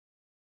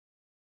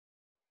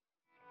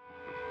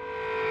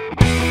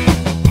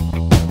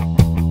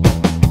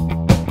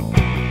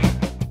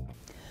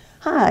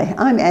Hi,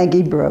 I'm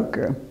Aggie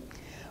Broker.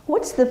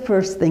 What's the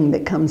first thing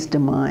that comes to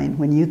mind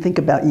when you think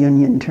about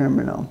Union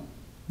Terminal?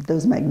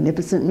 Those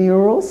magnificent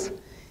murals?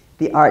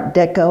 The Art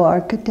Deco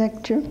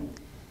architecture?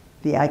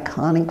 The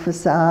iconic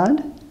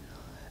facade?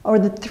 Or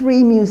the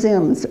 3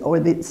 museums or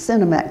the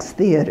Cinemax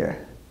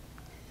Theater?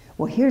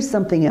 Well, here's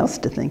something else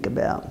to think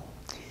about.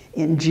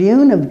 In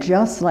June of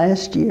just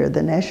last year,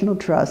 the National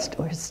Trust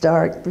for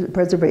Historic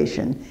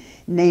Preservation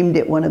named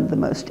it one of the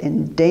most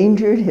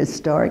endangered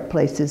historic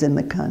places in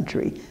the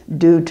country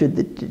due to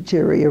the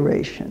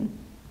deterioration.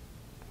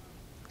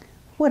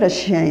 What a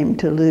shame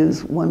to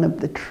lose one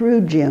of the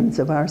true gems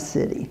of our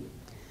city.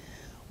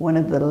 One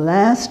of the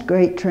last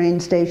great train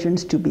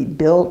stations to be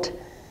built.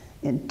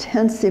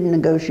 Intensive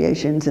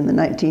negotiations in the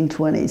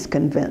 1920s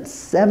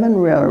convinced 7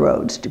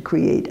 railroads to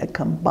create a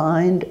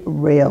combined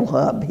rail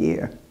hub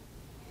here.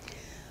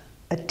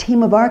 A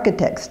team of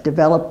architects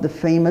developed the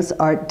famous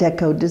Art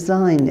Deco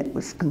design. It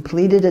was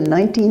completed in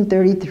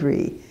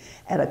 1933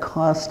 at a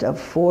cost of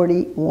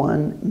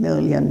 $41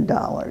 million.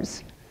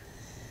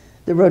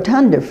 The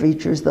rotunda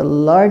features the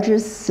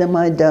largest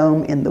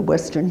semi-dome in the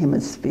Western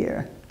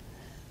Hemisphere,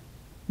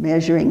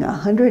 measuring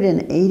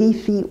 180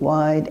 feet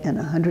wide and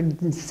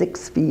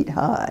 106 feet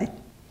high.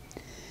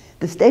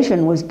 The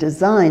station was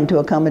designed to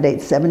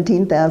accommodate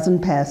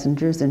 17,000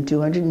 passengers and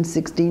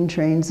 216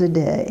 trains a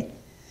day.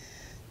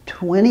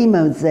 20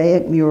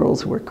 mosaic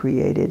murals were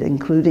created,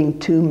 including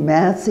 2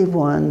 massive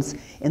ones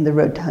in the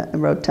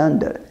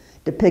rotunda,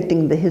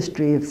 depicting the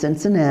history of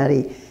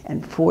Cincinnati,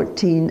 and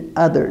 14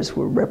 others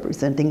were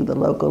representing the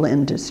local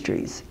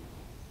industries.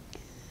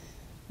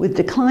 With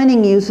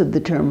declining use of the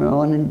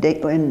terminal and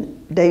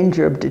in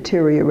danger of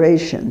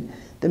deterioration,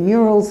 the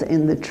murals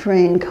in the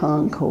train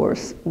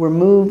concourse were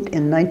moved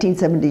in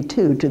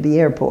 1972 to the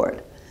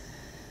airport.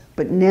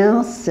 But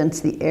now,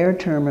 since the air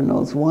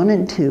terminals 1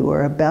 and 2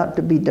 are about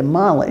to be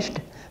demolished,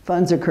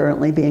 funds are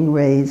currently being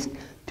raised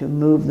to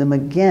move them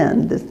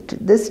again,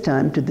 this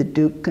time to the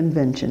Duke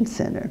Convention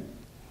Center.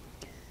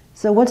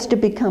 So what's to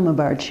become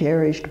of our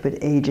cherished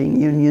but aging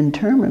Union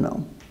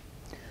Terminal?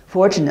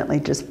 Fortunately,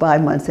 just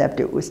 5 months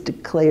after it was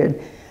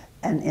declared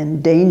an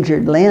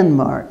endangered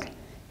landmark,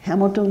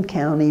 Hamilton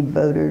County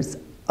voters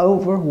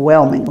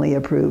overwhelmingly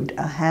approved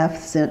a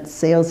 1/2-cent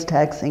sales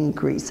tax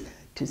increase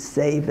to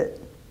save it.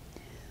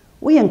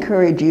 We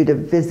encourage you to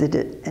visit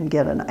it and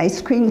get an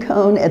ice cream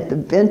cone at the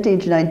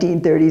vintage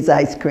 1930s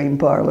ice cream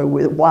parlor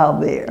while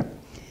there.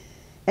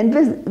 And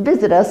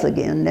visit us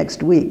again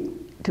next week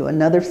to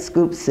another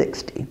Scoop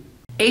 60.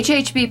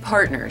 HHB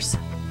Partners,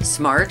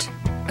 smart,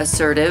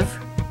 assertive,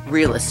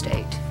 real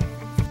estate.